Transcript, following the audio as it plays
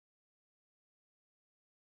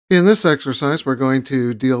In this exercise, we're going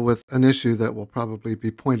to deal with an issue that will probably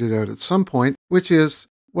be pointed out at some point, which is,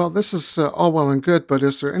 well, this is all well and good, but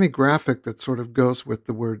is there any graphic that sort of goes with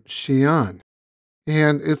the word Xi'an?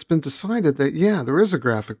 And it's been decided that, yeah, there is a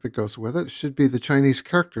graphic that goes with it. It should be the Chinese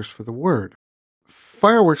characters for the word.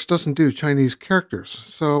 Fireworks doesn't do Chinese characters,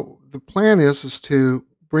 so the plan is to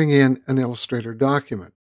bring in an Illustrator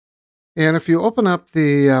document. And if you open up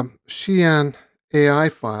the Xi'an AI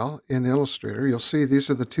file in Illustrator, you'll see these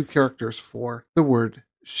are the two characters for the word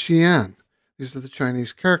Xi'an. These are the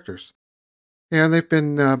Chinese characters. And they've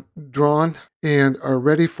been drawn and are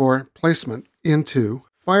ready for placement into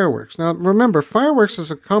Fireworks. Now, remember, Fireworks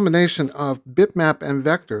is a combination of bitmap and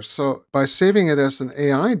vectors. So by saving it as an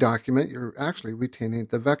AI document, you're actually retaining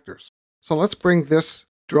the vectors. So let's bring this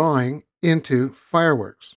drawing into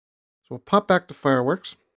Fireworks. So we'll pop back to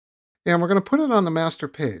Fireworks, and we're going to put it on the master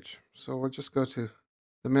page. So we'll just go to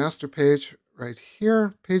the master page right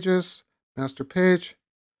here, Pages, Master Page,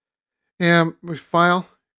 and we File,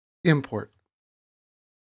 Import.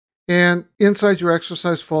 And inside your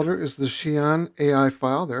exercise folder is the Xi'an AI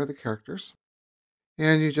file. There are the characters.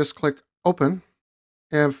 And you just click Open,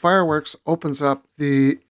 and Fireworks opens up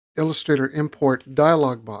the Illustrator Import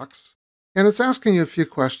dialog box. And it's asking you a few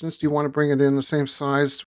questions. Do you want to bring it in the same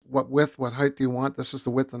size? What width, what height do you want? This is the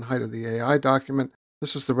width and height of the AI document.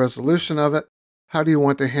 This is the resolution of it. How do you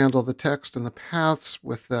want to handle the text and the paths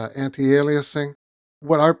with anti-aliasing?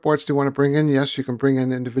 What artboards do you want to bring in? Yes, you can bring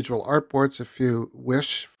in individual artboards if you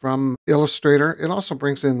wish from Illustrator. It also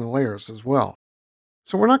brings in the layers as well.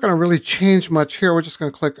 So we're not going to really change much here. We're just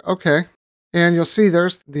going to click OK. And you'll see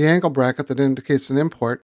there's the angle bracket that indicates an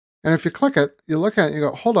import. And if you click it, you look at it and you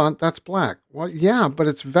go, hold on, that's black. Well, yeah, but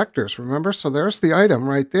it's vectors, remember? So there's the item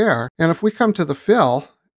right there. And if we come to the fill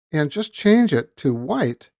and just change it to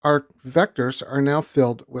white, our vectors are now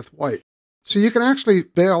filled with white. So you can actually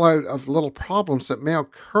bail out of little problems that may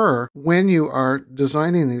occur when you are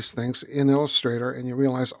designing these things in Illustrator and you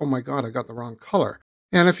realize, oh my God, I got the wrong color.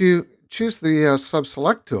 And if you choose the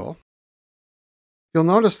sub-select tool, you'll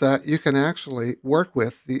notice that you can actually work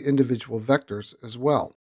with the individual vectors as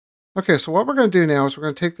well. Okay, so what we're going to do now is we're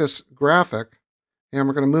going to take this graphic and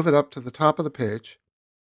we're going to move it up to the top of the page,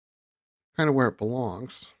 kind of where it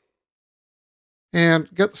belongs, and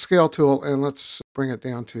get the scale tool and let's bring it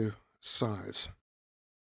down to size.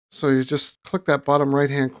 So you just click that bottom right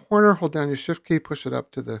hand corner, hold down your shift key, push it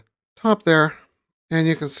up to the top there, and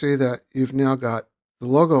you can see that you've now got the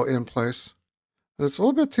logo in place. But it's a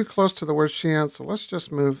little bit too close to the word Xi'an, so let's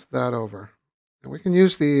just move that over. And we can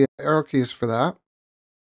use the arrow keys for that.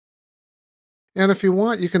 And if you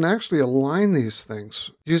want, you can actually align these things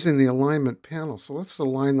using the alignment panel. So let's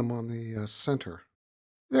align them on the center.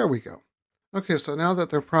 There we go. Okay, so now that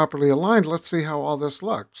they're properly aligned, let's see how all this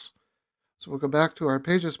looks. So we'll go back to our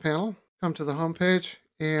Pages panel, come to the home page,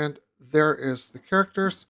 and there is the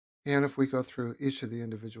characters. And if we go through each of the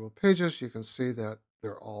individual pages, you can see that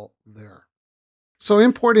they're all there. So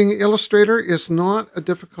importing Illustrator is not a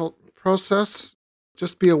difficult process.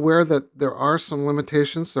 Just be aware that there are some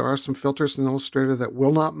limitations. There are some filters in Illustrator that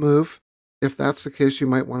will not move. If that's the case, you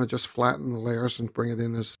might want to just flatten the layers and bring it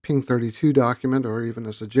in as Ping32 document or even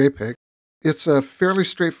as a JPEG. It's a fairly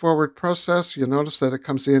straightforward process. You'll notice that it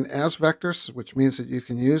comes in as vectors, which means that you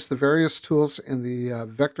can use the various tools in the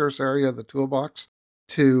vectors area of the toolbox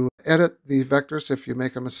to edit the vectors if you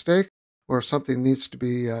make a mistake or if something needs to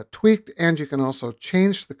be tweaked. And you can also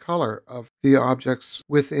change the color of the objects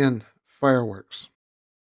within Fireworks.